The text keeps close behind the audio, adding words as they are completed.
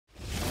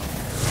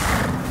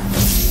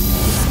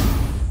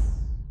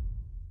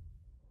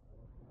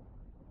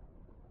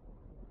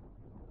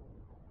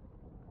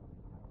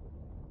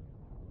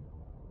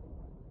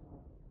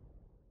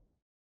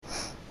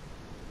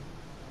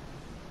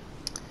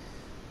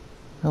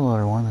Hello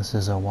everyone, this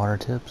is Water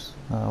Tips.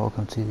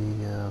 Welcome to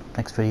the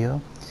next video.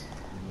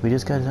 We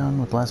just got done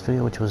with the last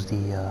video, which was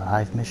the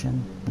Hive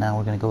mission. Now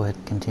we're going to go ahead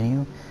and continue.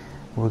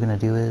 What we're going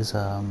to do is,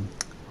 we're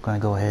going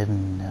to go ahead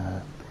and,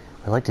 what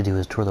I'd like to do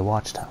is tour the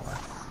Watchtower.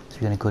 So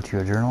you're going to go to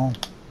your journal,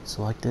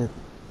 select it,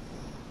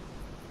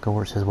 go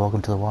where it says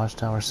Welcome to the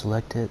Watchtower,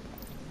 select it.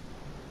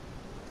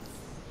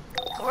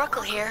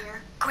 Oracle here.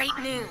 Great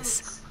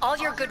news. All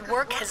your good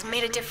work has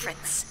made a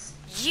difference.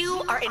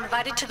 You are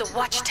invited to the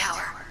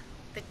Watchtower.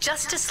 The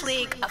Justice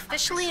League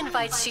officially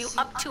invites you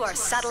up to our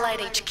satellite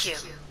HQ.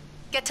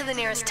 Get to the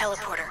nearest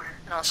teleporter,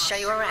 and I'll show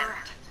you around.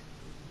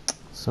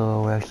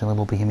 So we're actually in a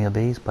little Bohemia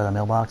base by the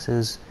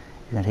mailboxes.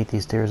 You're going to take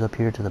these stairs up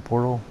here to the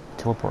portal,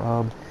 teleport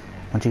hub.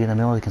 Once you get in the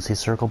middle, you can see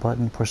circle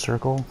button, push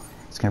circle.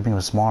 It's going to bring up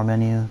a smaller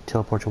menu,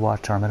 teleport to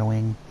Watchtower Meta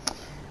Wing.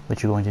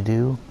 What you're going to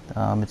do,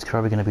 it's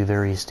probably going to be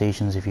various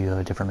stations if you have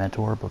a different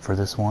mentor, but for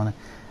this one,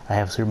 I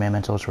have Superman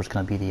mentor, so it's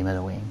going to be the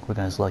Meta Wing. We're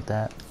going to select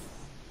that.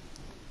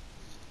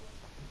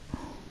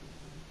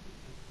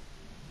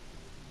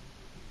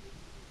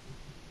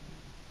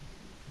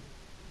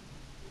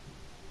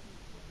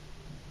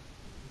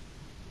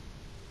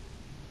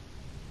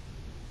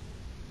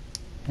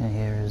 And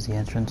here is the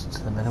entrance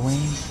to the Meta Wing.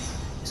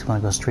 Just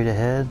want to go straight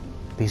ahead,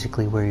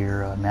 basically where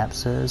your map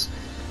says.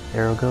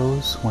 Arrow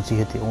goes. Once you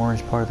hit the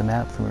orange part of the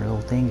map from your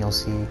little thing, you'll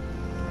see.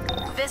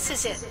 This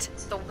is it,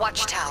 the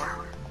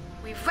Watchtower.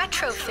 We've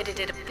retrofitted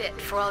it a bit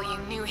for all you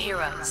new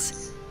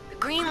heroes. The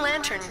Green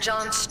Lantern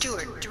John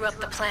Stewart drew up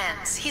the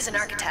plans. He's an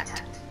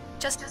architect.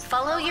 Just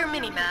follow your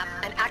mini-map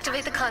and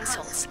activate the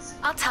consoles.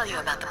 I'll tell you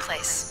about the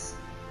place.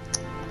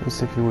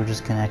 Basically, we're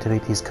just going to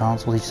activate these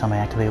consoles. Each time I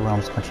activate one, I'm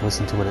just going to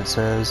listen to what it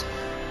says.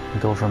 And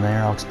go from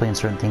there. I'll explain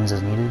certain things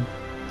as needed.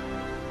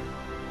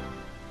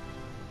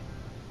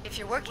 If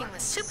you're working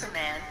with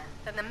Superman,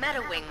 then the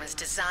Meta Wing was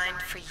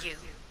designed for you.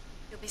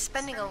 You'll be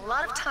spending a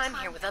lot of time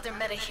here with other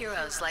meta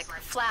heroes like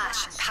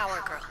Flash and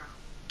Power Girl.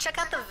 Check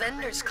out the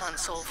vendor's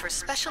console for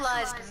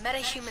specialized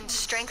meta-human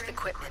strength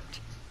equipment.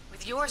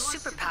 With your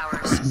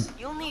superpowers,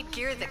 you'll need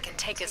gear that can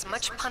take as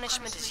much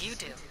punishment as you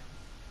do.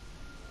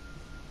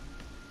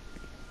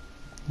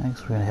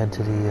 Next, we're going to head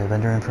to the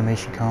vendor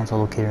information console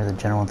located in the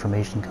general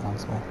information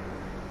console.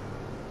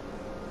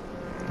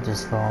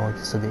 Just follow, like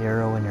I said, the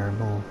arrow in your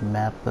little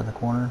map in the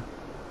corner.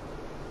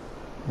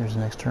 Here's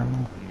the next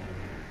terminal.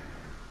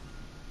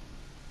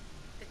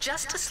 The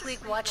Justice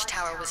League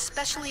Watchtower was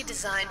specially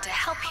designed to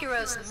help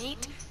heroes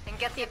meet and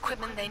get the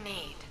equipment they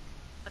need.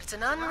 But it's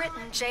an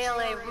unwritten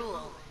JLA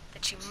rule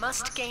that you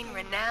must gain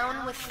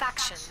renown with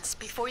factions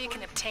before you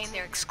can obtain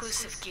their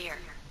exclusive gear.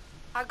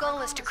 Our goal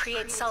is to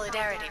create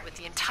solidarity with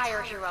the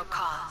entire hero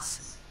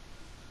cause.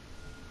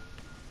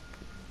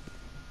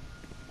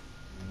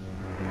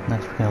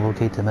 Next, we're going to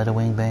locate the Meta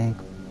Wing Bank,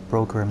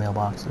 broker, and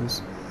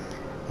mailboxes.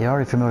 You're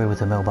already familiar with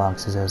the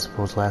mailboxes as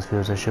opposed to last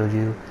videos I showed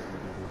you.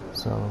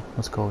 So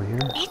let's go over here.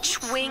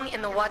 Each wing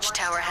in the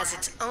Watchtower has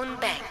its own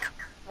bank.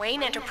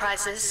 Wayne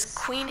Enterprises,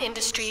 Queen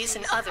Industries,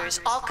 and others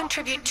all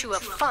contribute to a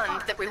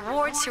fund that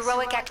rewards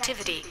heroic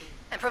activity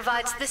and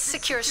provides this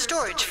secure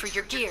storage for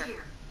your gear.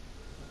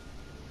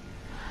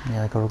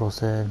 Yeah, like Oracle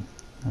said,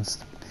 let's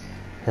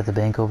have the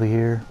bank over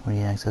here when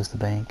you access the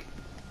bank.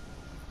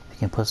 You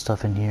can put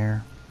stuff in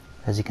here.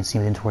 As you can see,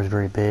 the inventory is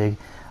very big.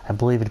 I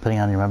believe depending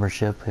on your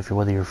membership,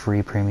 whether you're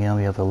free, premium,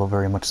 you have a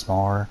very much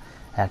smaller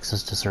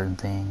access to certain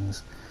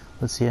things.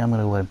 Let's see, I'm going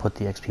to go ahead and put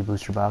the XP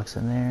booster box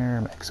in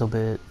there,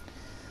 Exobit,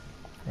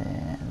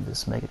 and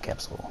this mega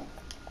capsule.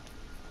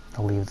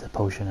 I'll leave the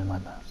potion in my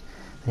mouth.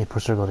 Then you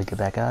push circle to get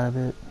back out of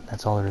it.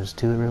 That's all there is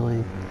to it,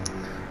 really.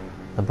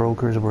 The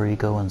broker is where you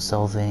go and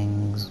sell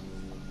things,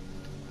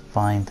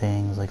 find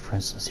things, like for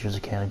instance, here's the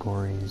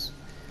categories.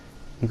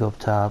 You go up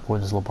top where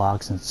this little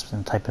box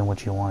and type in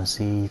what you want to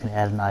see. You can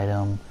add an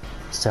item,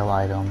 sell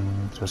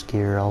items, there's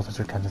gear, all sorts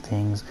of kinds of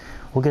things.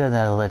 We'll get into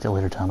that at a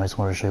later time. I just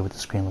wanted to show you what the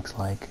screen looks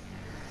like.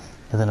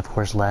 And then, of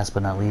course, last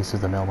but not least is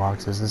the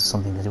mailboxes. This is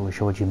something that we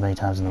showed you many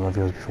times in the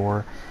videos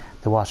before.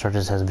 The Watchtower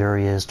just has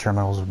various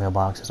terminals with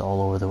mailboxes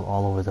all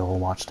over the whole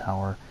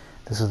Watchtower.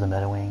 This is the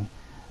Meta Wing.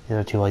 The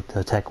other two, like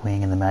the Tech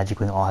Wing and the Magic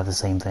Wing, all have the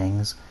same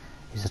things.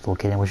 You just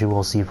locate them, which you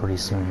will see pretty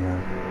soon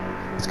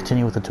here. Let's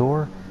continue with the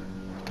tour.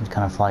 You can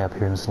kind of fly up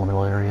here in this little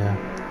middle area.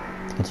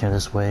 Continue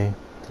this way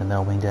to the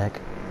Meta Wing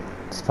deck.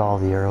 Just follow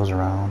the arrows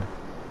around.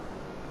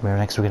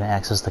 Next, we're going to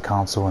access the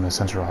console and the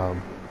central hub,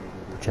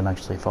 which I'm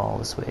actually follow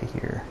this way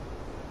here.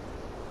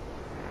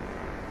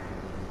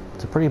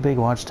 It's a pretty big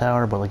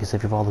Watchtower, but like I said,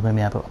 if you follow the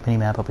mini-map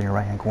up in your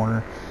right-hand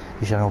corner,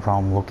 you should have no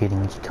problem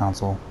locating each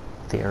console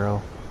with the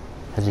arrow.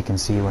 As you can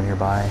see when you're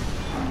by,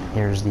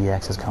 here's the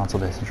access console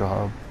to the central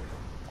hub.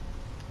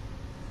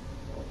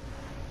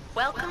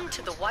 Welcome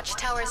to the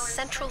Watchtower's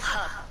central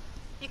hub.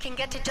 You can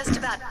get to just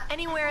about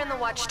anywhere in the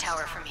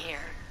Watchtower from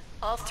here.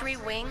 All three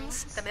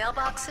wings, the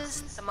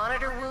mailboxes, the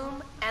monitor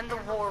room, and the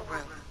war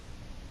room.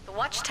 The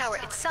Watchtower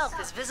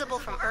itself is visible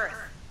from Earth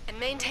and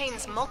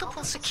maintains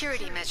multiple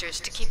security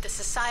measures to keep the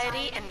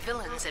society and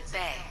villains at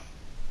bay.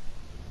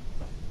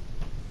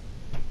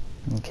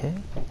 Okay.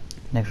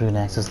 Next we're going to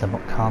access the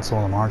console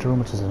in the monitor room,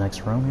 which is the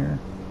next room here.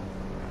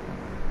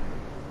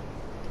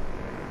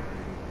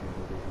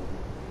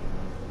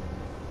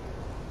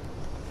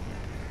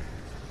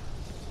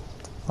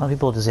 A lot of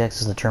people just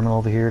access the terminal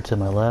over here to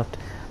my left,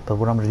 but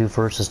what I'm going to do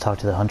first is talk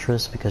to the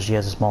Huntress, because she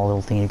has a small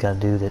little thing you got to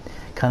do that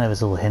kind of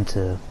is a little hint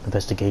to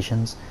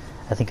investigations.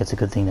 I think it's a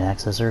good thing to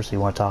access her, so you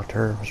want to talk to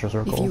her, Mr.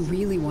 Circle. If you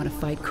really want to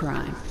fight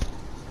crime,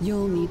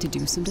 you'll need to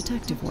do some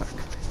detective work.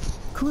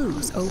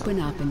 Clues open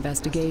up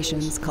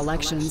investigations,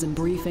 collections, and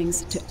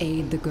briefings to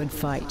aid the good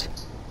fight.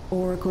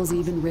 Oracle's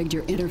even rigged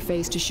your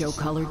interface to show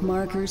colored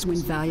markers when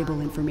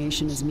valuable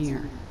information is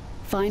near.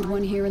 Find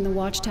one here in the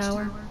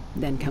Watchtower,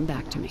 then come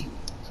back to me.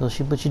 So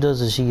what she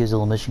does is she uses a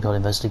little mission called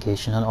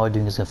Investigation, and all you're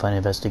doing is going to find an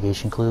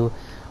investigation clue,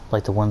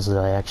 like the ones that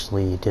I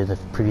actually did in the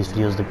previous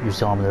videos that you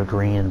saw them, they're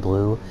green and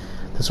blue.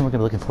 This one we're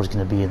going to be looking for is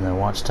going to be in the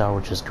Watchtower,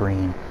 which is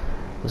green.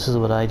 This is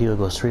what I do, I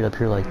go straight up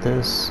here like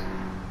this,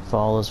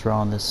 follow us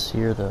around this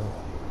here though.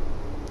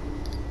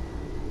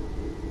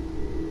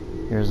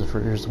 Here's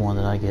the one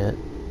that I get.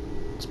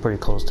 It's pretty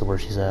close to where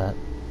she's at.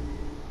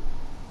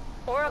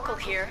 Oracle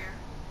here.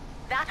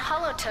 That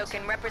holo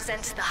token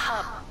represents the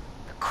hub,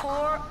 the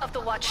core of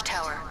the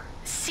Watchtower,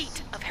 the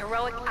seat of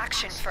heroic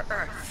action for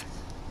Earth.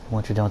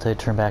 Once you're done with it,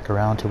 turn back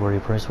around to where you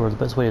press where. The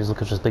best way is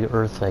look at this big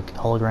Earth like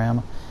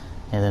hologram,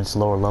 and then it's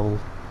lower level.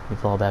 You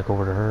fall back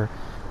over to her,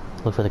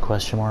 look for the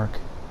question mark,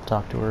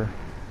 talk to her.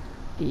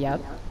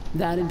 Yep,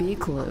 that'd be a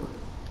clue.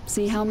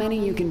 See how many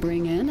you can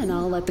bring in, and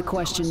I'll let the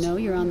question know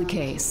you're on the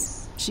case.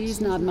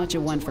 She's not much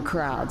of one for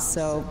crowds,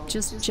 so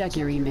just check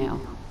your email.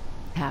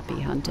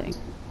 Happy hunting.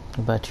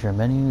 Go back to your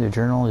menu, your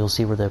journal, you'll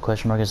see where the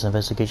question mark is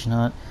investigation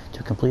hunt.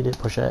 To complete it,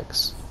 push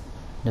X.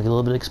 You'll get a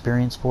little bit of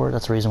experience for it,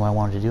 that's the reason why I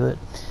wanted to do it.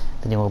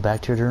 Then you go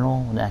back to your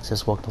journal and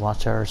access Welcome to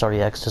Watchtower. It's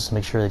already X just to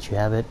make sure that you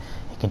have it,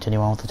 and continue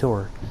on with the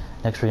tour.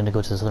 Next we're going to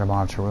go to this other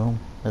monitor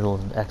room, little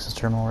access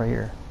terminal right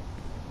here.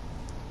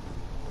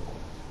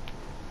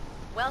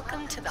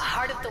 Welcome to the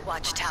heart of the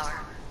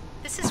Watchtower.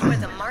 This is where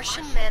the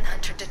Martian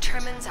Manhunter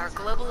determines our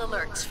global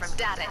alerts from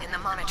data in the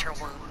monitor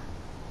womb.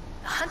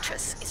 The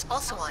Huntress is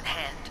also on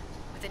hand,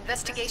 with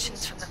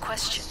investigations from the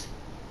question.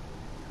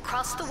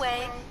 Across the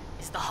way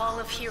is the Hall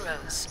of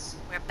Heroes,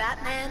 where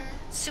Batman,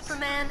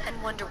 Superman,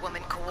 and Wonder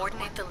Woman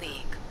coordinate the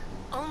League.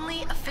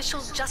 Only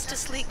official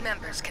Justice League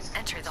members can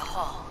enter the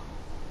hall.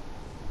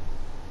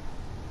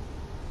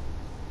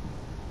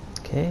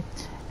 Okay,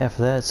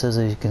 after that it says,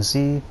 as you can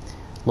see,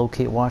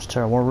 locate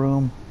Watchtower War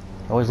Room.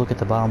 Always look at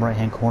the bottom right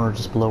hand corner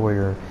just below where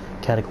your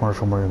cat corner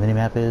from where your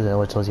minimap is. It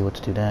always tells you what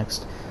to do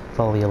next.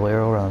 Follow the yellow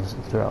arrow around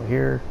throughout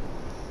here.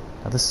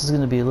 Now this is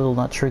going to be a little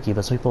not tricky,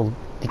 but some people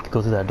think you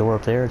go through that door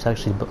up there. It's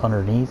actually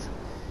underneath,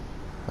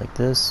 like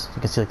this.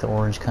 You can see like the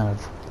orange kind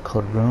of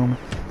colored room.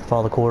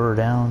 Follow the corridor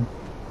down.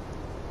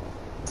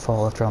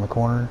 Follow left around the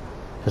corner.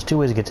 There's two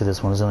ways to get to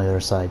this one. There's on the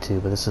other side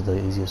too, but this is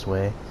the easiest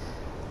way.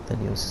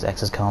 Then use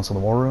access console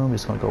in the war room.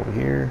 Just going to go over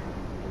here.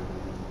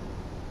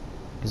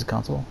 Use the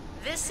console.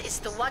 This is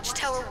the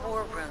Watchtower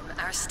War Room,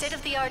 our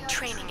state-of-the-art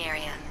training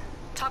area.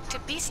 Talk to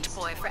Beast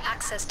Boy for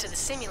access to the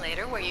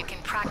simulator where you can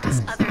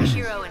practice other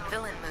hero and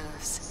villain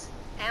moves.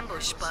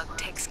 Ambush Bug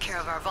takes care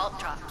of our vault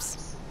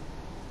drops.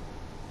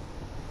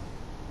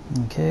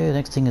 Okay, the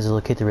next thing is to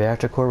locate the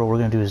reactor core. What we're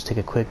going to do is take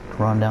a quick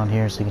run down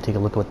here so you can take a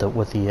look at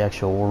what the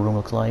actual war room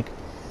looks like.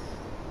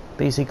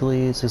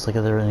 Basically, it's just like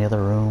any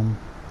other room.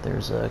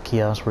 There's a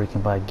kiosk where you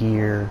can buy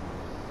gear,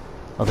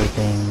 other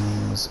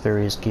things,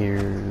 various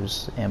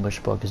gears. Ambush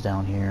Bug is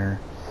down here.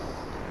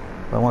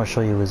 What I want to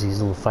show you is these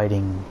little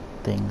fighting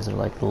things. They're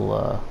like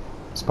little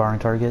sparring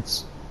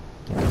targets.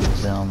 You can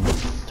use them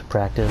to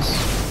practice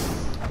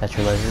at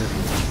your leisure.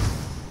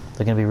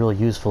 They're going to be really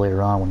useful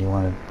later on when you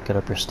want to get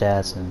up your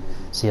stats and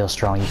see how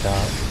strong you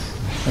got.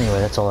 Anyway,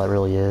 that's all that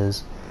really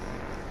is.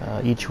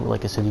 Each,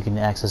 like I said, you can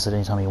access it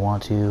anytime you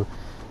want to.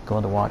 Go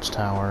into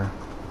Watchtower.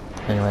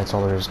 Anyway, that's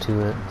all there is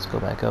to it. Let's go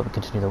back up and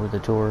continue with the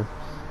tour.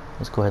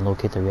 Let's go ahead and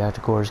locate the reactor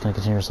core. Just going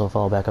to continue to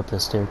follow back up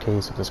this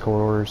staircase, up this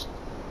corridors,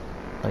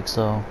 like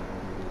so.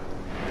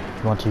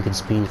 If you want to, you can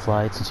speed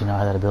flight since you now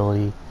have that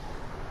ability.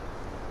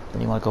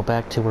 Then you want to go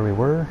back to where we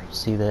were.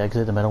 See the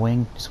exit, the metal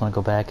wing. Just want to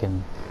go back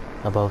and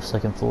above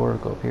second floor,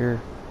 go up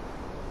here.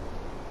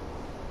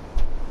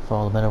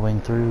 Follow the metal wing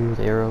through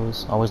the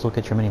arrows. Always look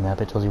at your mini map.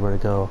 It tells you where to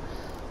go.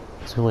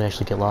 So really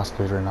actually get lost,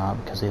 believe it or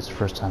not, because it's the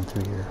first time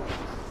through here.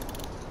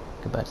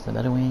 Go back to the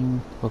metal wing.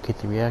 Locate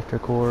the reactor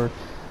core.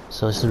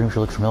 So this is the room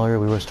should look familiar.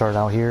 We were started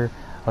out here.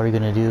 All you're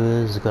going to do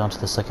is go down to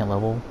the second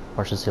level,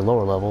 or I should say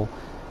lower level.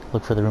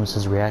 Look for the room that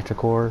says reactor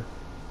core.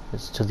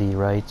 It's to the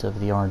right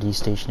of the R&D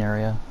station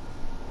area.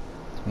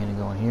 So I'm going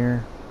to go in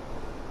here.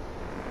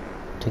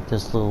 Take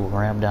this little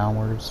ramp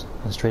downwards,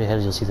 and straight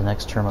ahead you'll see the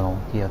next terminal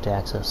you have to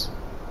access.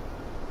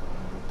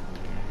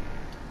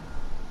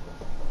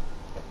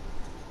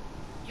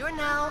 You're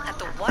now at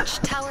the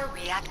Watchtower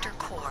reactor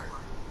core.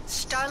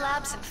 Star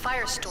Labs and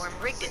Firestorm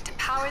rigged it to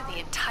power the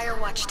entire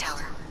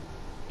Watchtower.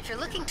 If you're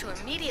looking to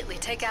immediately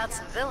take out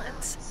some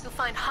villains, you'll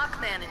find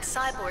Hawkman and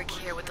Cyborg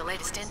here with the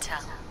latest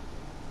intel.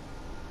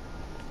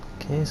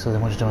 Okay, so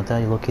then once you're done with that,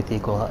 you locate the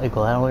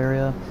equilateral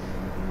area.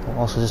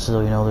 Also, just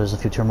so you know, there's a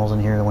few terminals in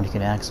here, the one you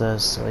can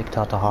access. So you can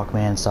talk to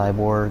Hawkman,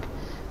 Cyborg.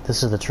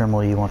 This is the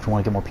terminal you want if you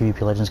want to get more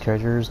PvP Legends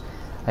characters.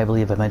 I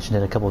believe I mentioned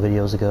it a couple of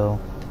videos ago.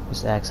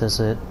 Just access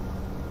it,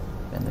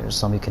 and there's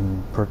some you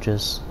can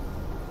purchase.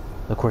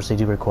 Of course, they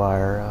do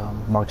require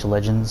Marks of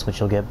Legends, which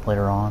you'll get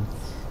later on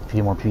if you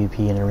do more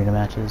PvP and arena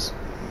matches.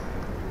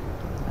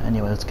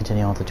 Anyway, let's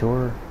continue on with the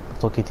tour.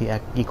 Let's locate the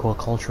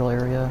equicultural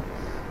area.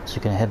 So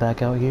you can head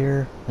back out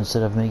here.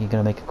 Instead of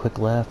gonna make a quick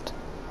left.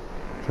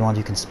 If you want,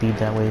 you can speed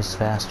that way, it's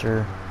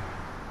faster.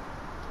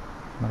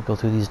 I'm gonna go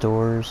through these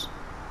doors.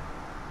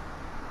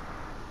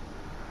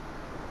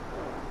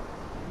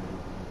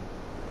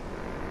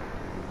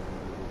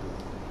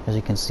 As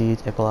you can see,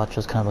 Equilateral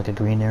is kind of like a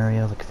green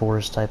area, like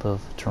forest type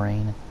of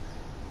terrain.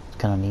 It's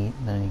kind of neat.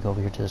 Then you go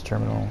over here to this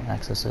terminal,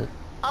 access it.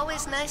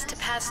 Always nice to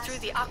pass through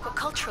the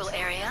aquacultural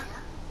area.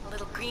 A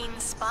little green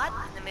spot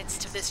in the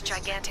midst of this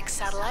gigantic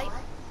satellite.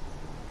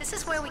 This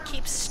is where we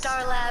keep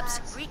Star Labs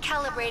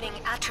Recalibrating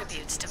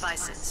Attributes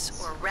devices,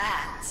 or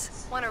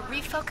RADs. Want to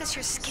refocus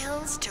your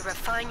skills to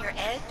refine your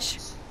edge?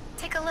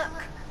 Take a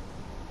look.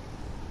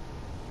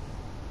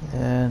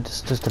 And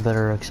just to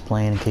better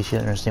explain, in case you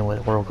didn't understand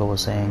what Oracle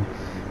was saying,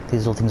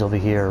 these little things over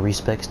here are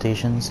respec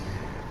stations.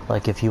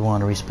 Like if you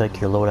want to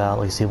respec your loadout,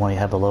 like see one you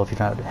have below, if you're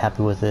not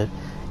happy with it,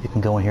 you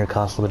can go in here,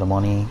 cost a little bit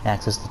of money,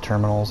 access the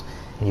terminals,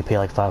 and you pay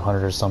like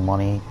 500 or some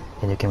money,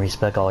 and you can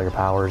respec all your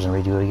powers and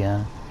redo it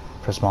again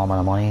for a small amount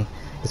of money.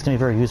 It's going to be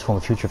very useful in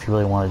the future if you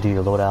really want to do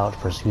your loadout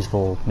for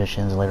useful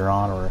missions later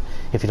on, or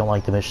if you don't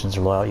like the missions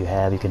or loadout you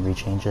have, you can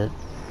rechange it.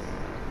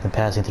 Then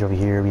passing through over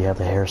here, we have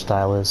the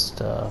hairstylist,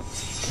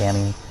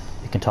 Tammy.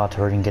 You can talk to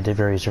her, you can get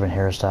various different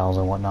hairstyles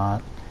and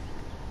whatnot.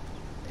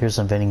 Here's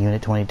some vending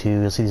unit 22.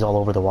 You'll see these all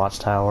over the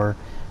Watchtower.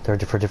 They're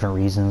for different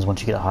reasons. Once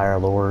you get higher or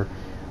lower,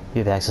 you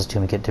have access to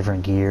them and get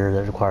different gear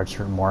that require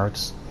certain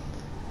marks.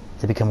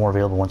 They become more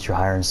available once you're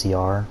higher in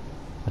CR,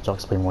 which I'll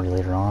explain more to you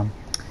later on.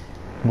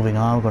 Moving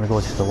on, we're going to go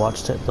to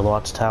the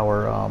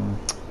Watchtower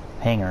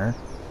hangar,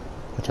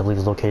 which I believe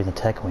is located in the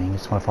tech wing.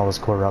 Just want to follow this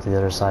corridor out the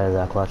other side of the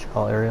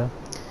aquacultural area.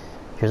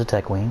 Here's a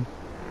tech wing.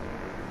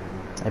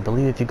 I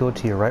believe if you go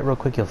to your right real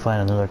quick, you'll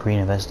find another green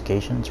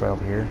investigation. It's right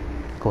over here.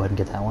 Go ahead and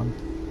get that one.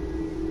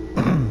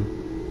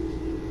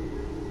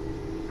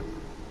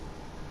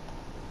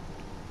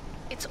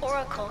 It's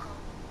Oracle.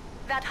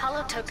 That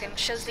holo token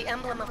shows the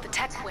emblem of the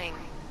tech wing.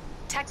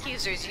 Tech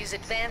users use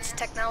advanced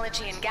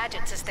technology and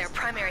gadgets as their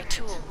primary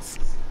tools.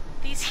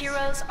 These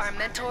heroes are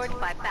mentored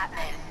by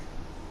Batman.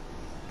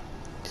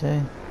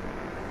 Okay.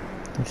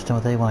 Just done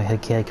with that, you want to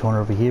head CAD corner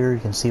over here. You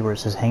can see where it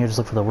says hangar. Just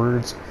look for the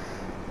words.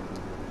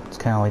 It's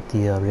kind of like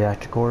the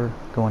reactor core.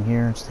 Go in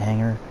here. It's the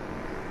hangar.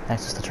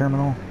 Access the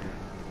terminal.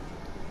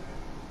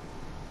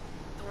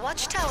 The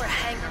Watchtower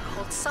hangar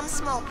holds some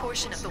small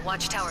portion of the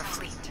Watchtower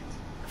fleet.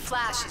 The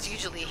Flash is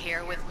usually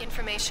here with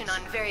information on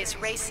various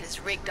races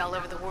rigged all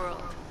over the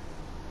world.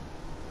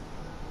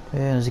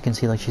 And as you can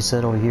see, like she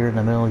said, over here in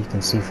the middle, you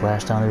can see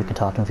Flash down there. You can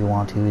talk to him if you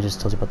want to. He just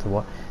tells you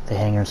about the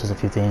hangar and says a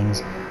few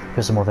things.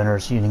 There's some more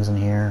vendors units in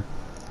here.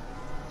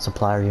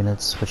 Supplier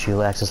units, which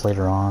you'll access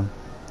later on.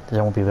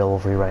 They won't be available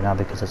for you right now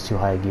because it's too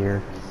high a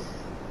gear.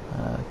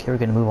 Okay, we're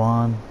going to move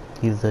on.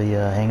 Leave the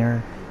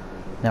hangar.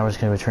 Now we're just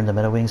going to return to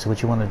Meta Wing. So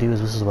what you want to do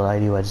is, this is what I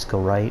do. I just go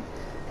right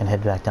and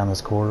head back down this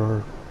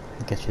corridor.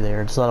 It gets you there.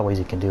 There's a lot of ways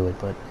you can do it,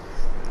 but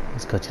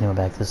let's continue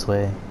back this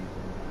way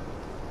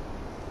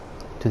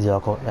to the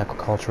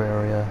aquaculture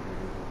area.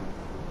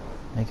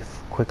 Make a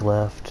quick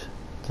left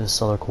to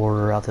this other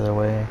corridor out the other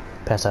way.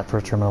 Past that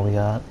first terminal we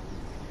got.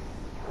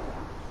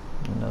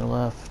 Another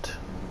left.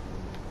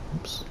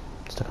 Oops,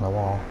 stuck on the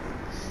wall.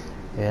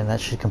 And that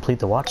should complete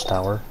the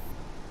Watchtower.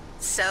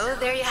 So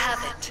there you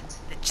have it,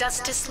 the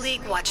Justice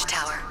League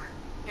Watchtower.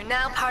 You're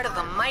now part of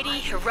a mighty,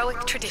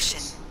 heroic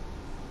tradition.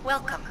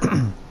 Welcome,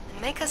 and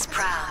make us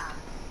proud.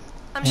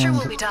 I'm sure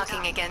we'll be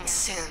talking again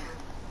soon.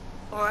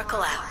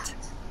 Oracle out.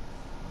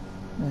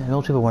 And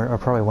most people are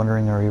probably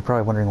wondering, or you're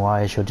probably wondering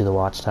why I showed you the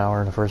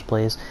Watchtower in the first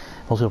place.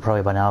 Most people are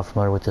probably by now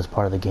familiar with this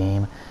part of the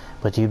game,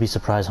 but you'd be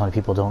surprised how many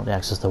people don't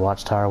access the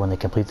Watchtower when they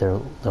complete their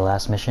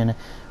last mission,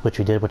 which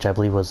we did, which I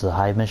believe was the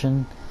Hive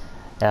mission.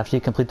 After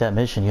you complete that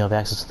mission, you have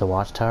access to the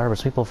Watchtower, but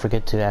some people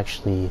forget to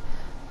actually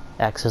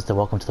access the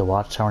Welcome to the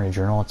Watchtower in your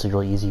journal. It's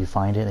really easy. You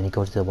find it, and then you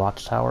go to the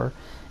Watchtower,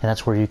 and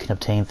that's where you can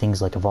obtain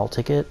things like a vault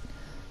ticket,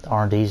 the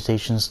R&D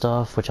station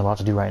stuff, which I'm about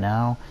to do right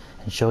now,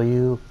 and show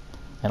you.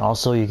 And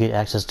also you get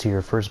access to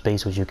your first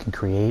base, which you can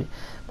create.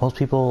 Most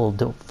people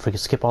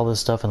skip all this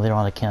stuff, and later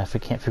on I can't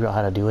figure out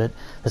how to do it.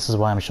 This is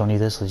why I'm showing you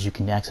this, so that you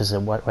can access it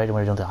right when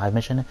you're doing the Hive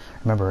mission.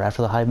 Remember,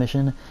 after the Hive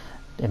mission,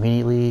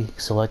 immediately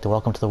select the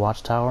Welcome to the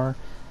Watchtower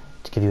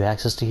to give you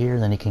access to here,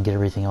 and then you can get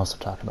everything else I'm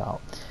talking about.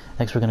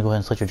 Next, we're going to go ahead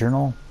and select your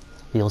journal.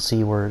 You'll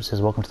see where it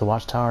says Welcome to the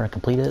Watchtower and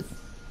complete it.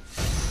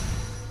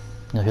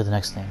 You'll hear the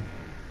next thing,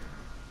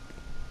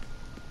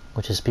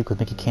 which is speak with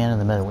Mickey Cannon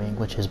in the Meta Wing,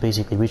 which is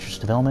basically research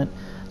and development.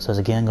 So as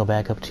again, go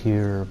back up to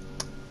your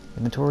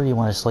inventory. You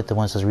want to select the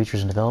one that says research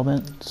and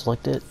development.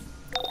 Select it.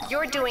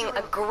 You're doing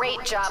a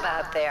great job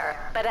out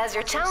there, but as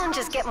your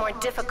challenges get more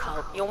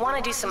difficult, you'll want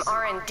to do some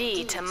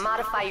R&D to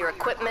modify your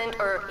equipment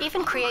or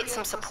even create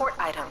some support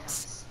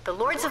items. The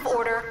Lords of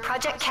Order,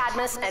 Project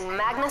Cadmus, and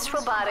Magnus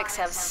Robotics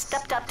have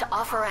stepped up to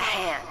offer a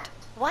hand.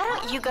 Why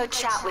don't you go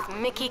chat with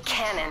Mickey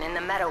Cannon in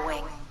the Meta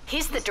Wing?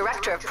 He's the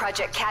director of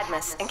Project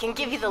Cadmus and can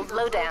give you the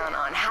lowdown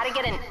on how to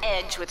get an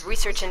edge with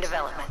research and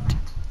development.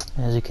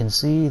 As you can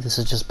see, this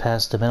is just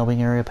past the Meta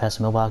Wing area, past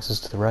the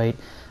mailboxes to the right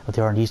of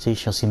the R&D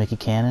station. You'll see Mickey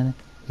Cannon.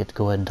 You get to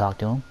go ahead and talk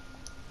to him.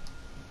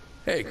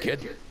 Hey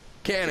kid,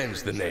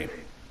 Cannon's the name.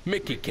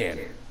 Mickey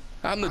Cannon.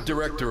 I'm the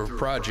director of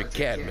Project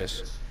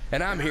Cadmus,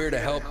 and I'm here to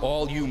help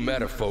all you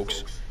meta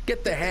folks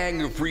get the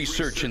hang of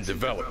research and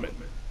development.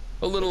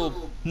 A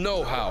little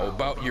know-how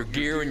about your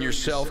gear and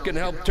yourself can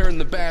help turn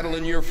the battle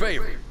in your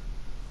favor.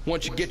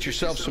 Once you get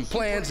yourself some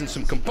plans and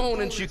some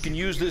components, you can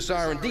use this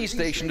R&D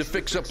station to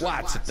fix up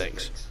lots of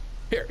things.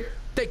 Here,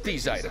 take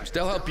these items.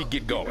 They'll help you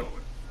get going.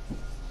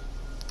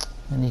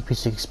 And he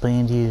basically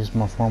explained to you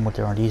more form what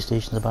the R&D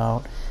station's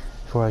about.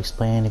 Before I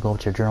explain, you go up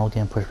to your journal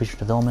again, push research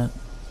development.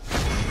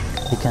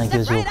 He kind of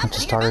gives you a bunch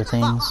of starter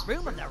things.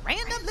 Room of the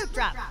random loot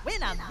drop.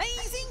 Win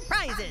amazing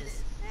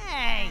prizes.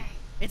 Hey,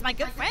 it's my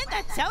good friend,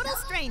 a total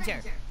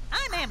stranger.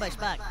 I'm Ambush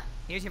Bug.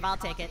 Here's your vault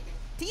ticket.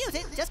 To use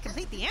it, just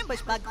complete the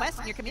Ambush Bug quest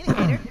in your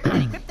communicator,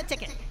 then equip the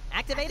ticket,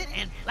 activate it,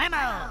 and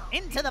blammo!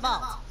 Into the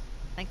vault.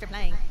 Thanks for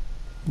playing.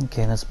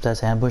 Okay,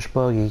 that's Ambush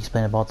Bug. You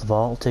explain about the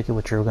vault ticket,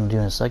 which you're going to do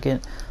in a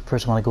second.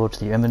 First, I want to go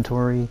to your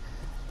inventory.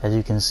 As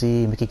you can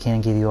see, Mickey Cannon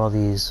gave you all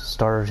these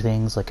starter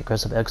things like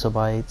aggressive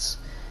exobytes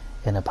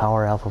and a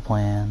power alpha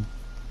plan,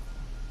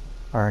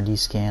 R&D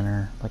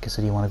scanner. Like I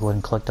said, you want to go ahead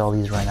and collect all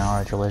these right now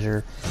at your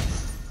leisure.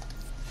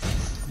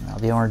 Now,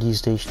 the R&D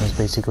station is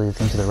basically the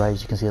thing to the right.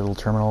 As you can see, a little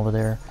terminal over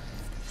there.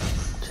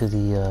 To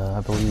the,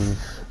 I believe,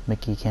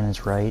 Mickey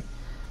Cannon's right,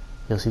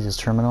 you'll see this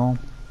terminal.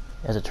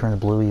 As it turns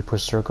blue, you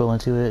push circle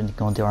into it and you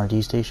go into the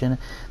R&D station.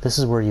 This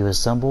is where you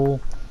assemble,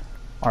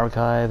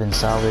 archive, and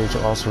salvage,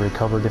 also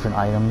recover different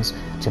items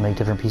to make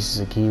different pieces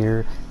of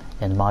gear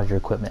and mod your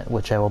equipment,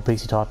 which I will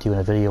basically talk to you in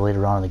a video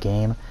later on in the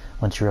game,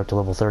 once you're up to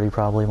level 30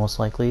 probably, most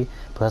likely.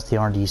 But that's the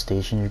R&D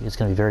station. It's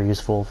going to be very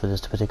useful for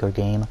this particular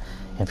game,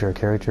 and for your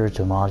character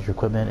to mod your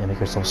equipment and make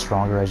yourself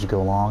stronger as you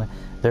go along.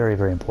 Very,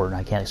 very important.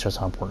 I can't stress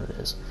how important it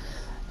is.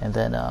 And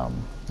then,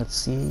 let's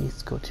see,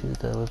 let's go to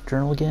the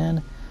journal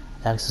again.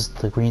 Access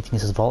the green thing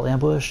that says Vault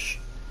Ambush.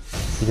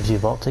 It gives you a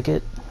vault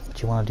ticket.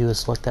 What you want to do is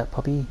select that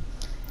puppy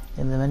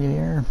in the menu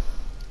here.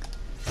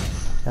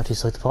 After you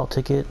select the vault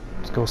ticket,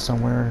 just go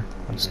somewhere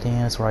on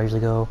stand. That's where I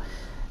usually go.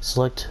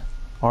 Select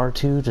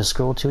R2 to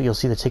scroll to it. You'll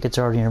see the tickets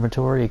already in your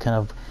inventory. You kind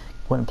of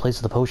went in place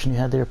of the potion you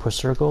had there, push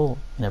circle,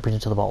 and it brings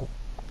you to the vault.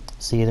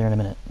 See you there in a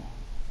minute.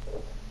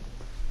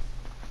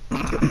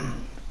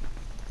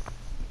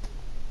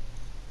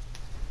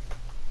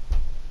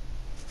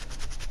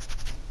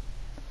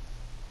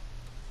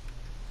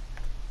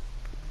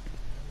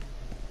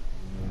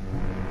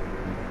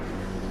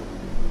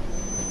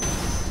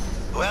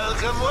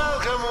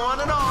 Welcome one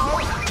and all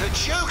to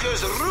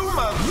Joker's Room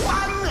of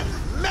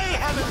Fun,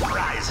 Mayhem and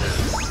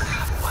Prizes.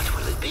 What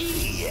will it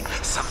be?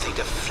 Something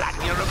to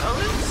flatten your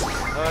opponents?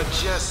 Or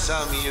just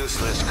some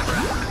useless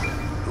crap?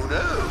 Who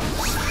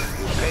knows?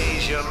 You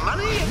pays your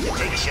money and you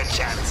takes your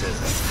chances.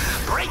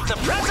 Break the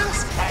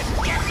presents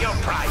and get your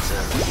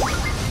prizes.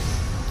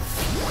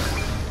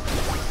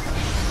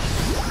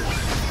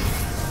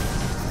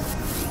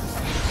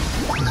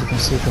 As you can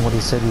see from what he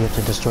said, you have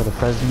to destroy the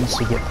presents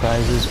to get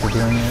prizes for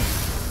doing it.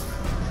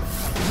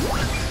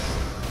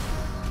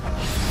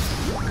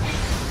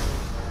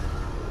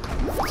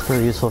 It's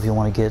very useful if you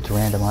want to get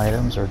random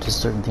items or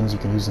just certain things you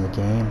can use in the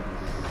game.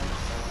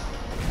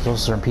 There's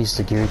also certain pieces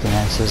of gear you can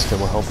access that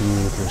will help you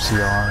with your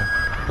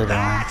CR later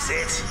on. That's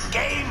it.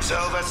 Game's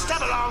over.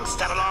 Step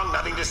along,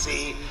 nothing to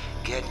see.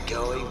 Get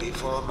going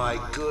before my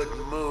good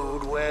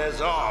mood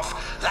wears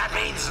off. That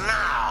means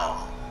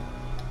now.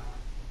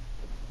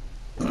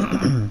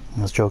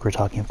 That's Joker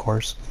talking, of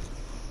course.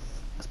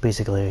 It's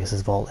basically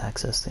his vault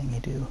access thing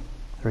you do.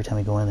 Every time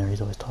you go in there,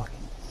 he's always talking.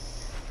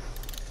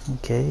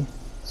 Okay,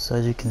 so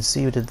as you can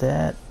see, we did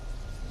that.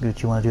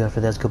 What you want to do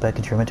after that is go back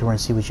into your inventory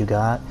and see what you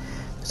got.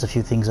 There's a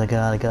few things I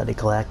got. I got a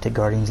Galactic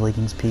Guardians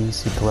leggings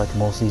piece. You collect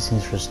most of these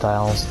things for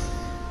styles.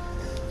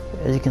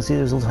 As you can see,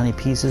 there's little tiny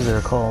pieces that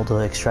are called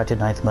extracted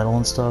ninth metal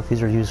and stuff.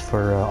 These are used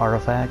for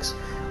artifacts,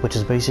 which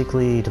is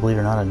basically, to believe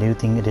it or not, a new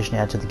thing addition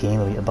added to the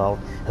game about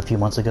a few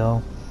months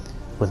ago.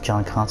 With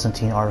John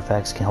Constantine,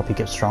 artifacts can help you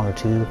get stronger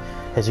too.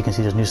 As you can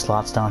see, there's new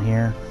slots down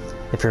here.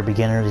 If you're a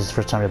beginner, this is the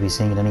first time you'll be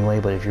seeing it anyway,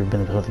 but if you've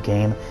been to the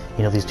game,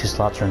 you know these two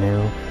slots are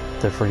new.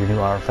 They're for your new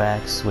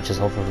artifacts, which is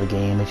helpful for the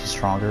game, makes you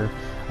stronger.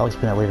 I'll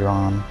explain that later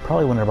on.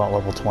 Probably when they're about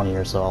level 20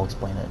 or so, I'll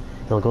explain it.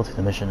 It'll go through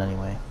the mission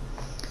anyway.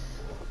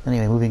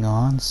 Anyway, moving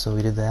on, so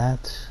we did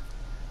that.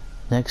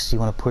 Next, you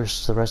want to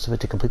push the rest of it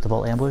to complete the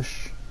vault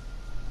ambush.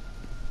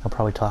 I'll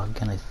probably talk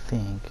again, I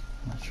think.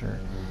 I'm not sure.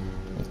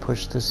 You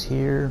push this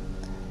here.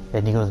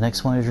 And you go to the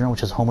next one as your own,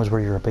 which is home is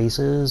where your base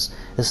is.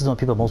 This is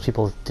what most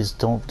people just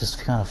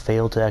kind of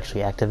fail to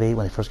actually activate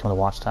when they first come to the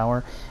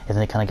Watchtower, and then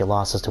they kind of get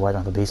lost as to why I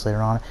don't have a base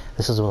later on.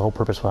 This is the whole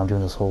purpose why I'm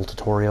doing this whole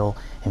tutorial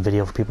and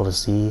video for people to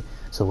see,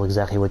 so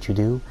exactly what you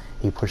do.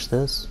 You push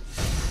this.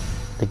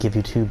 They give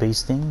you 2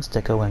 base things,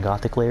 Deco and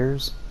Gothic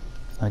layers.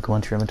 You want to go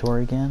into your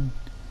inventory again.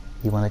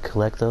 You want to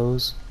collect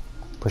those.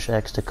 Push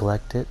X to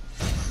collect it,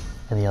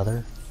 and the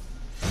other.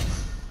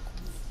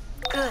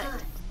 Good.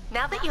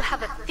 Now that you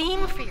have a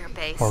theme for your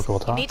base,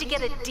 you need to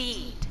get a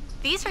deed.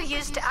 These are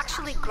used to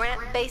actually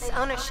grant base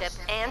ownership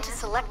and to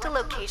select a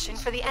location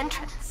for the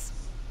entrance.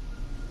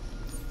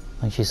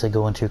 Like she said,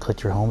 go into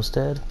collect your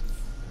homestead.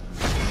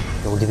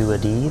 It will give you a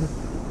deed.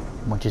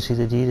 Once you see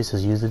the deed, it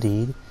says use the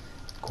deed.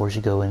 Of course,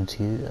 you go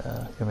into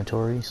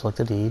inventory, select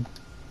the deed.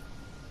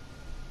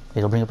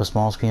 It'll bring up a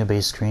small screen, a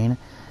base screen.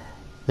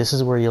 This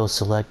is where you'll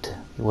select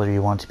whether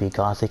you want it to be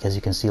Gothic, as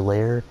you can see,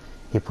 layer.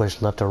 You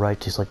push left or right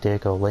to select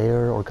Deco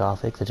layer or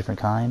Gothic, the different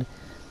kind.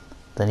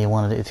 Then you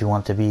want it, if you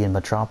want it to be in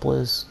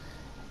Metropolis,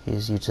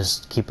 you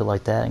just keep it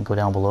like that and go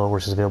down below where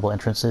it says available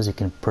entrances. You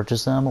can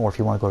purchase them, or if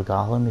you want to go to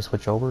Gotham, you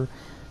switch over.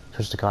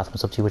 Switch to Gotham.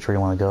 It's up to you which way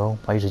you want to go.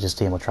 I usually just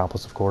stay in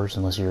Metropolis, of course,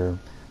 unless you're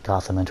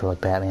Gotham mentor like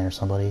Batman or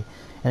somebody.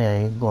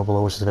 Anyway, go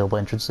below where it says available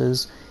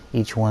entrances.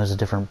 Each one is a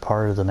different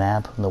part of the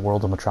map in the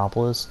world of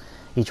Metropolis.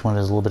 Each one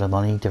has a little bit of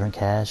money, different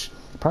cash.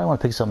 You probably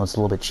want to pick something that's a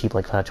little bit cheap,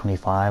 like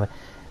 $5.25.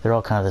 They're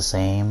all kind of the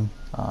same.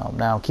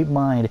 Now, keep in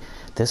mind,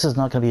 this is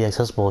not going to be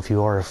accessible if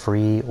you are a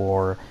free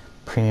or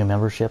premium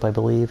membership, I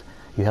believe.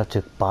 You have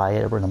to buy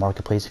it in the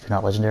marketplace if you're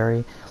not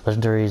legendary.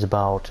 Legendary is it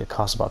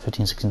costs about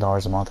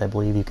 $15-16 a month, I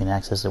believe. You can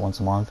access it once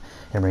a month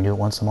and renew it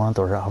once a month,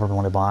 or however you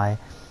want to buy.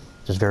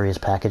 There's various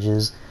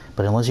packages.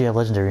 But unless you have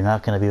legendary, you're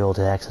not going to be able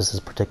to access this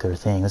particular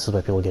thing. This is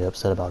why people get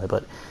upset about it.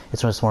 But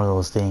it's just one of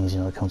those things,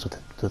 it comes with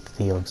the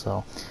feeling.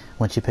 So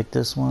once you pick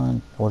this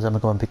one, I'm going to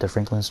go ahead and pick the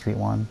Franklin Street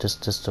one,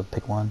 just to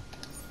pick one.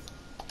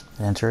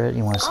 Enter it.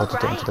 You want to select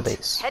it to enter the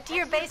base. Head to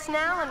your base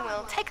now and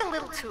we'll take a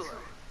little tour.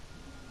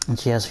 And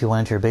she asks if you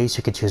want to enter your base.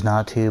 You could choose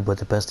not to, but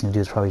the best thing to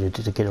do is probably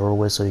to get it over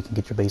with so you can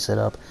get your base set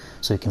up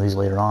so you can use it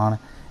later on.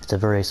 It's a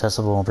very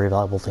accessible and very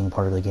valuable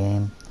part of the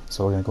game.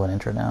 So we're going to go ahead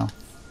and enter it now.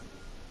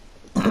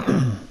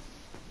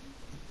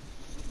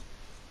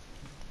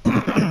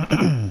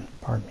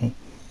 Pardon me.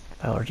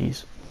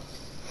 Allergies.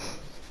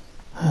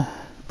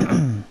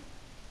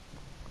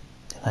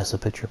 That's a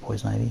picture of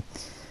Poison Ivy.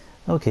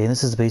 Okay,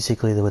 this is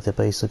basically what the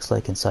base looks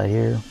like inside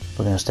here.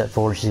 We're going to step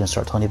forward. She's going to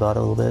start telling you about it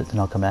a little bit, then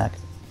I'll come back.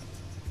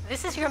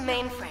 This is your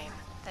mainframe,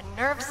 the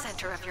nerve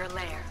center of your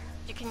lair.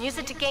 You can use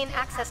it to gain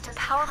access to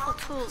powerful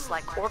tools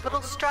like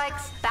orbital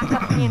strikes,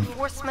 backup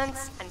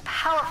reinforcements, and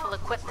powerful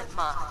equipment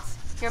mods.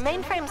 Your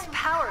mainframe's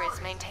power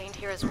is maintained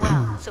here as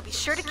well, so be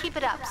sure to keep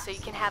it up so you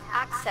can have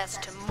access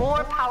to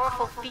more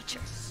powerful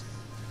features.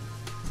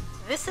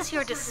 This is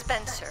your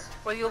dispenser,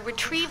 where you'll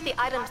retrieve the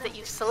items that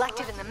you've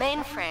selected in the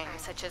mainframe,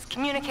 such as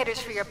communicators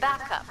for your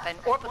backup and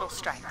orbital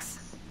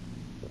strikes.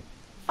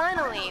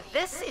 Finally,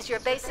 this is your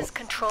base's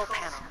control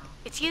panel.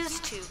 It's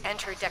used to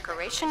enter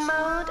decoration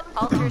mode,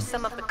 alter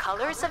some of the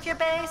colors of your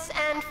base,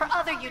 and for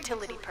other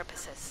utility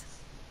purposes.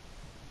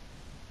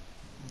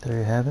 There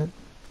you have it.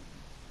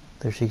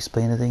 There she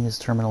explained the thing, this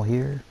terminal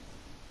here.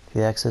 If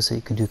you access it,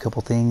 you can do a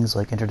couple things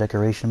like enter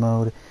decoration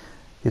mode.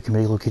 You can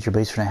relocate your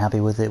base if you're not happy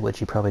with it, which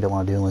you probably don't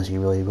want to do unless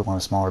you really want a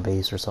smaller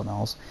base or something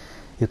else.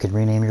 You can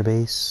rename your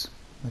base,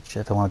 which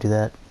if I want to do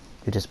that,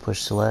 you just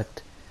push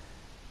select.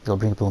 It'll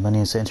bring up a little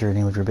menu to enter the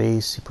name of your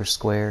base. You push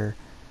square.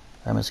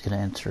 I'm just going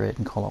to enter it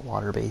and call it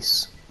water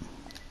base.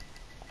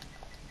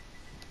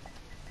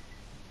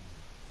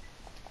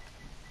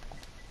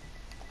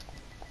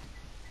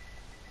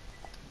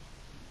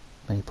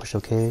 Then you push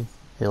OK.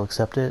 It'll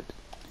accept it.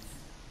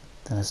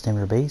 Then let's name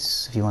your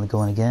base. If you want to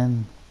go in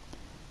again,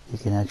 you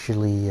can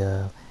actually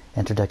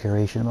enter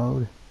decoration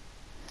mode.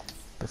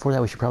 Before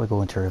that, we should probably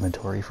go into our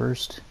inventory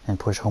first and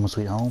push home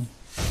sweet home.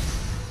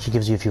 She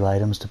gives you a few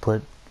items to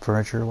put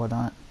furniture or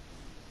whatnot.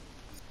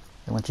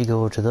 And once you go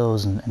over to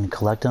those and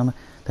collect them,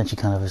 then she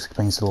kind of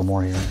explains a little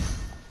more here.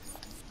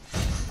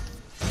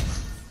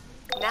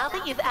 Now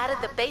that you've added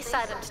the base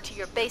items to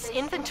your base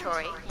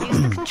inventory,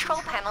 use the control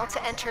panel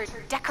to enter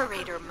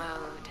decorator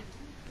mode.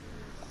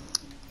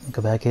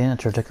 Go back in,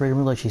 enter decorator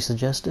mode like she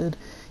suggested.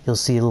 You'll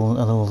see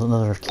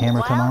another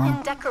camera come on. While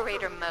in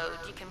decorator mode,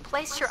 you can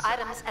place your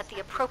items at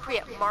the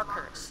appropriate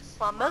markers.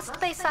 While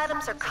most base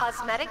items are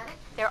cosmetic,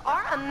 there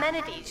are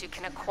amenities you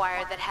can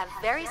acquire that have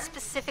very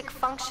specific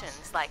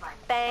functions like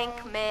bank,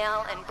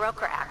 mail, and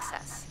broker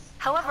access.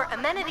 However,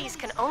 amenities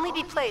can only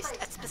be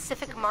placed at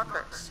specific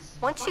markers.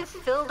 Once you've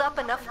filled up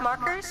enough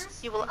markers,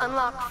 you will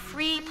unlock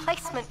free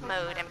placement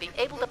mode and be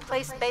able to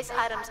place base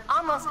items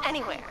almost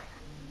anywhere.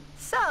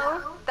 So,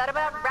 that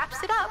about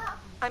wraps it up.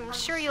 I'm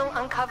sure you'll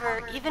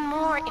uncover even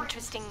more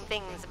interesting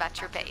things about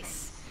your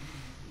base.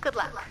 Good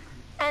luck.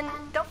 And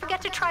don't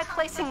forget to try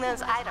placing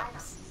those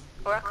items.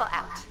 Oracle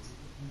out.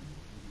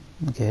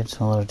 Okay, just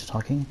a little to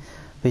talking.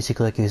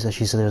 Basically, like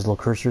she said, there's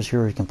little cursors here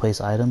where you can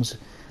place items.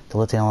 The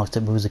left analog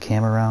stick moves the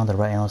camera around, the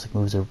right analog stick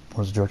moves the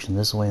direction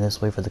this way and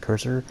this way for the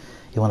cursor.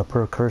 You want to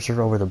put a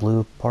cursor over the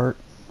blue part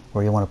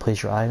where you want to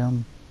place your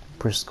item.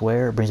 Push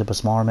square, it brings up a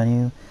smaller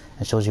menu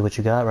and shows you what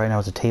you got. Right now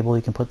it's a table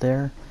you can put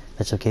there.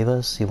 That's what it gave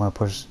us. You want to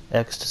push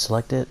X to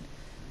select it.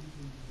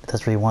 If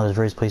that's where you want, there's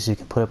various places you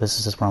can put it. This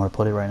is just where I'm going to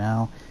put it right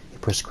now. You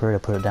push square to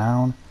put it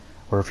down,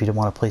 or if you don't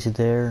want to place it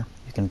there,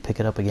 you can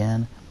pick it up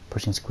again.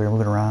 Pushing square,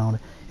 move it around.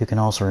 You can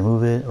also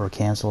remove it or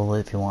cancel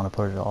it if you want to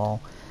put it at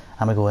all.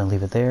 I'm going to go ahead and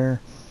leave it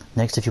there.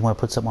 Next, if you want to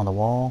put something on the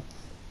wall,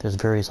 there's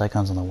various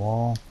icons on the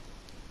wall.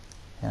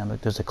 And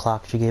there's a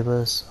clock she gave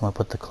us. I'm going to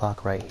put the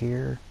clock right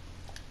here.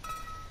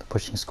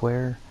 Pushing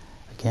square.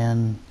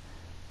 Again,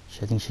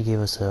 I think she gave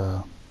us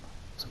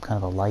some kind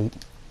of a light.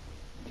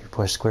 You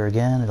push square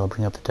again, it'll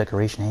bring up the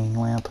decoration hanging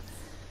lamp.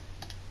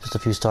 Just a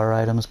few star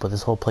items, but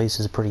this whole place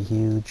is pretty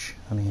huge.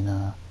 I mean,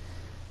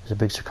 there's a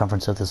big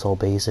circumference of this whole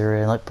base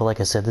area. But like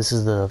I said, this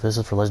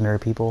is for legendary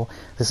people.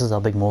 This is how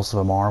big most of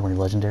them are when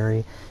you're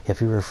legendary.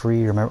 If you were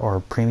free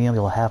or premium,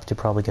 you'll have to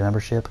probably get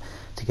membership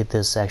to get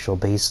this actual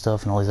base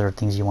stuff and all these other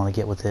things you want to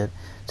get with it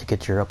to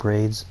get your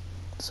upgrades.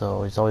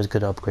 So it's always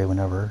good to upgrade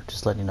whenever.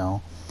 Just letting you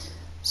know.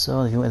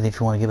 So if you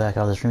want to get back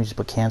out of this room, just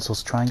put cancel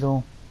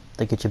triangle.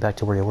 That gets you back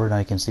to where you were. Now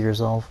you can see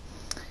yourself.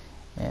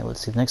 And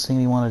let's see the next thing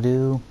we want to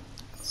do.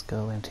 Let's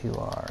go into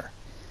our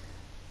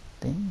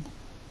thing.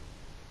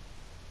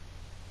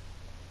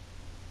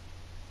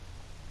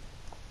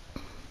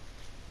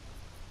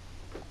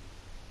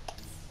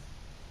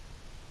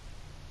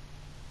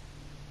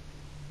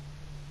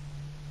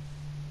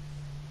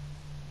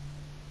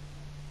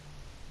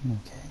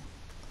 Okay.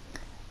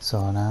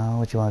 So now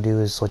what you want to do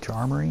is select your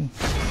armory.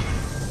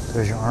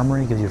 There's your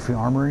armory, gives you a free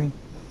armory.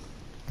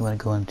 You want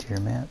to go into your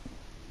map,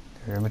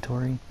 your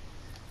inventory,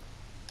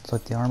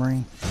 select the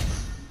armory.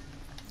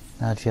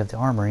 Now that you have the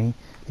armory,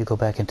 you go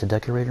back into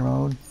decorator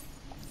mode,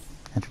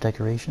 enter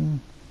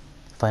decoration,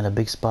 find a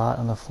big spot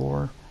on the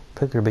floor,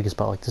 pick your biggest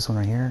spot like this one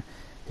right here.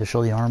 You'll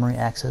show the armory,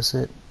 access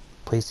it,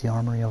 place the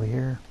armory over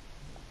here,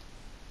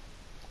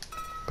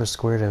 press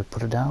square to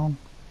put it down,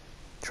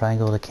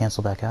 triangle to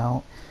cancel back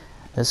out.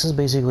 This is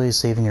basically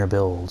saving your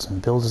builds,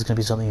 and builds is going to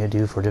be something you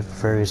do for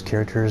various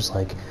characters.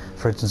 Like,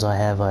 for instance, I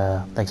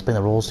explained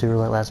the roles to you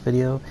like last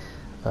video,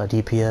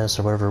 DPS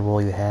or whatever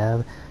role you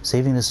have.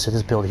 Saving this to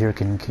this build here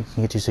can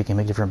get you so you can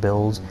make different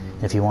builds.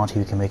 And if you want to,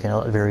 you can make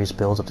various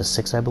builds up to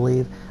 6, I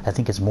believe. I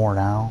think it's more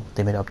now.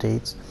 They made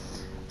updates.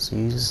 So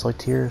you just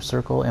select here,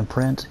 circle,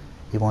 imprint.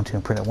 You want to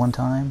imprint it one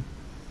time.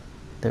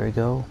 There we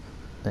go.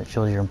 That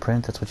shows your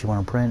imprint. That's what you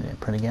want to print.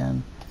 Imprint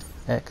again.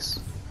 X.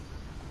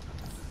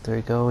 There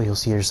you go. You'll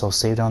see yourself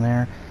saved on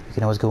there. You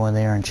can always go in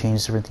there and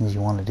change different things you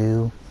want to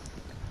do.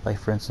 Like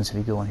for instance, if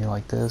you go in here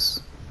like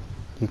this,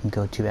 you can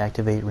go to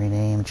activate,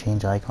 rename,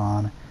 change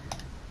icon.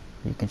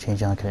 You can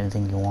change icon to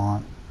anything you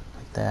want,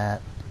 like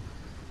that.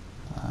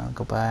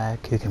 Go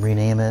back. You can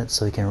rename it,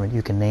 so you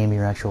can name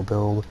your actual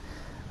build.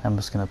 I'm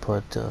just gonna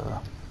put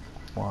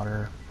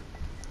water,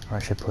 or I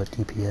should put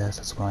DPS.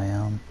 That's what I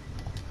am.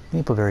 You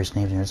can put various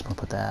names in here. I just want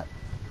to put that.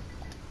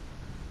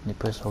 You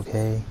press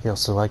OK. You'll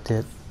select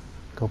it.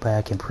 Go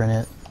back and print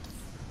it.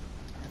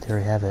 There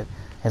you have it.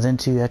 And then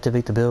to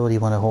activate the build, you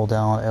want to hold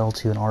down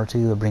L2 and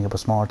R2 to bring up a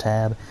smaller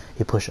tab.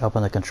 You push up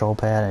on the control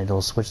pad and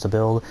it'll switch the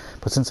build.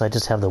 But since I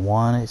just have the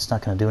one, it's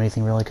not going to do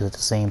anything really because it's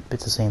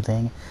the same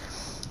thing.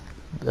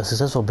 A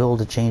successful build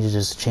to change is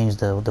just change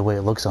the way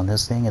it looks on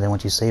this thing, and then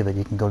once you save it,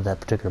 you can go to that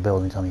particular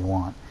build anytime you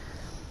want.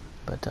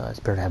 But it's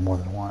better to have more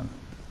than one.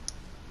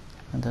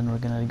 And then we're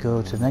going to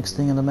go to the next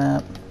thing in the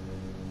map,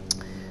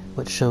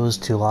 which shows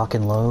to lock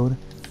and load.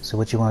 So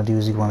what you want to do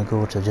is you want to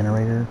go to the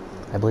generator.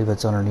 I believe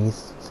it's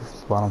underneath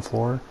the bottom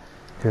floor.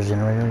 Here's the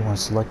generator. You want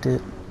to select it.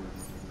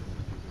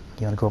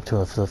 You want to go up to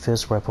the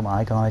fist where I put my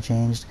icon I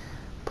changed.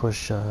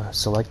 Push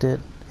select it.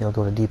 It'll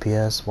go to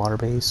DPS, water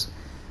base.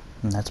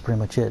 And that's pretty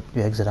much it.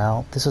 You exit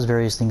out. This is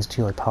various things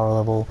too, like power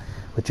level,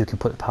 which you can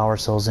put power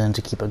cells in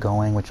to keep it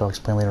going, which I'll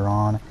explain later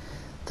on.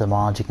 The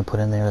mods you can put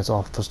in there, that's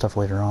all for stuff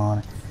later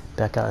on.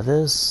 Back out of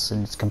this,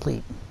 and it's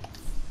complete.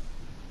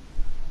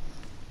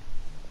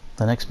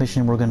 The next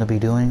mission we're going to be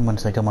doing,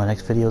 once I come my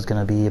next video, is going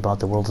to be about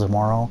the World of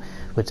Tomorrow,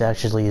 which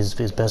actually is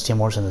Bestium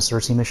Wars and the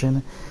Cersei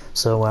mission.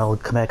 So I'll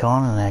come back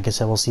on, and I guess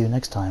I will see you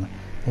next time.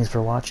 Thanks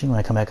for watching. When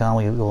I come back on,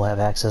 we will have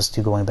access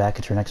to going back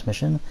into your next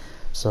mission.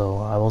 So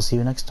I will see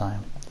you next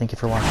time. Thank you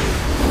for watching.